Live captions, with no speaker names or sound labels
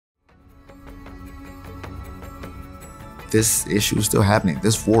this issue is still happening.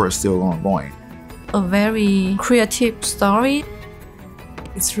 This war is still ongoing. A very creative story.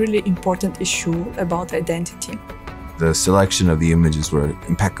 It's really important issue about identity. The selection of the images were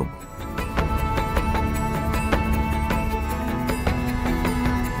impeccable.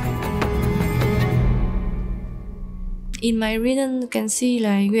 In my region, you can see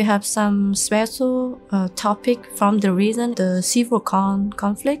like we have some special topic from the region, the civil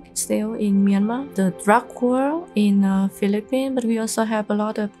conflict still in Myanmar, the drug war in Philippines, but we also have a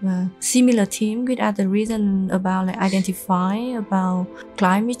lot of similar themes with other regions about like identifying, about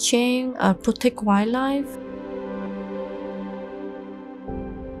climate change, protect wildlife.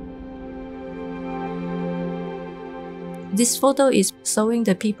 This photo is showing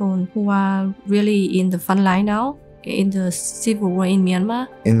the people who are really in the front line now, in the civil war in Myanmar.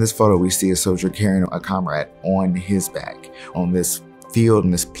 In this photo, we see a soldier carrying a comrade on his back on this field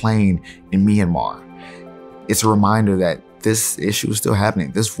and this plain in Myanmar. It's a reminder that this issue is still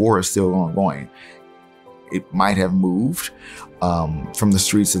happening. This war is still ongoing. It might have moved from the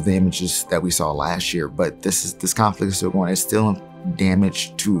streets of the images that we saw last year, but this conflict is still going. It's still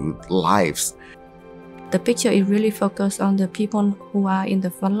damage to lives. The picture is really focused on the people who are in the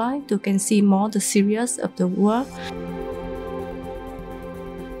front line. You can see more the serious of the war.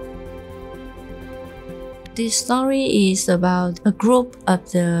 This story is about a group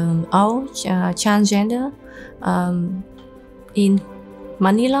of the all transgender in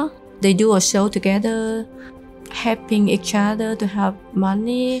Manila. They do a show together, helping each other to have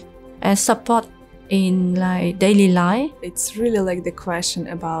money and support in like daily life. It's really like the question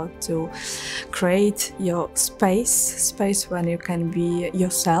about to create your space when you can be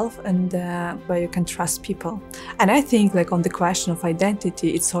yourself and where you can trust people. And I think like on the question of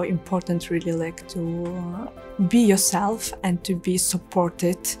identity, it's so important really like to be yourself and to be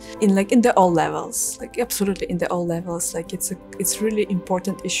supported in the all levels, like absolutely in the all levels. Like it's really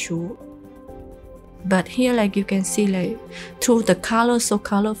important issue. But here, like you can see, like through the colors, so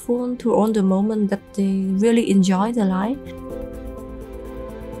colorful, through all the moment that they really enjoy the life.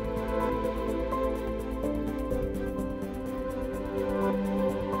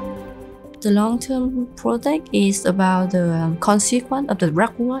 The long-term project is about the consequence of the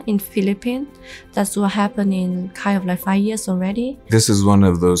drug war in Philippines. That's what happened in kind of like 5 years already. This is one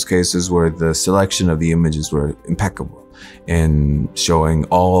of those cases where the selection of the images were impeccable in showing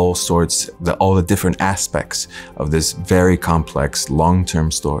all the different aspects of this very complex long-term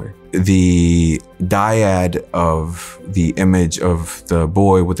story. The dyad of the image of the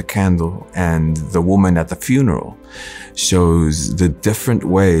boy with the candle and the woman at the funeral shows the different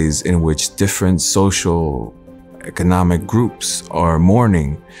ways in which different social economic groups are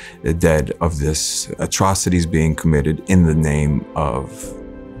mourning the dead of this atrocities being committed in the name of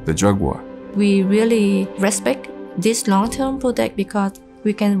the drug war. We really respect this long-term project because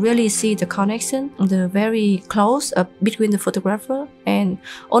we can really see the connection, the very close between the photographer and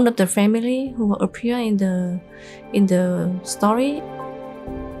all of the family who appear in the story.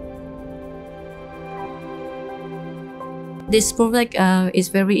 This project is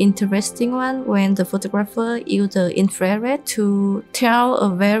very interesting one when the photographer used the infrared to tell a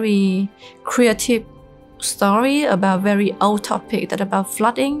very creative story about very old topic that about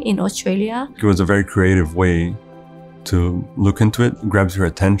flooding in Australia. It was a very creative way to look into it, grabs your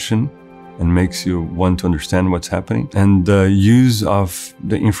attention and makes you want to understand what's happening. And the use of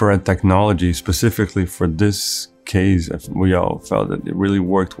the infrared technology specifically for this case, we all felt that it really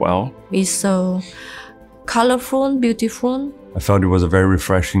worked well. It's so colorful, beautiful. I felt it was a very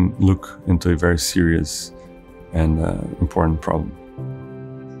refreshing look into a very serious and important problem.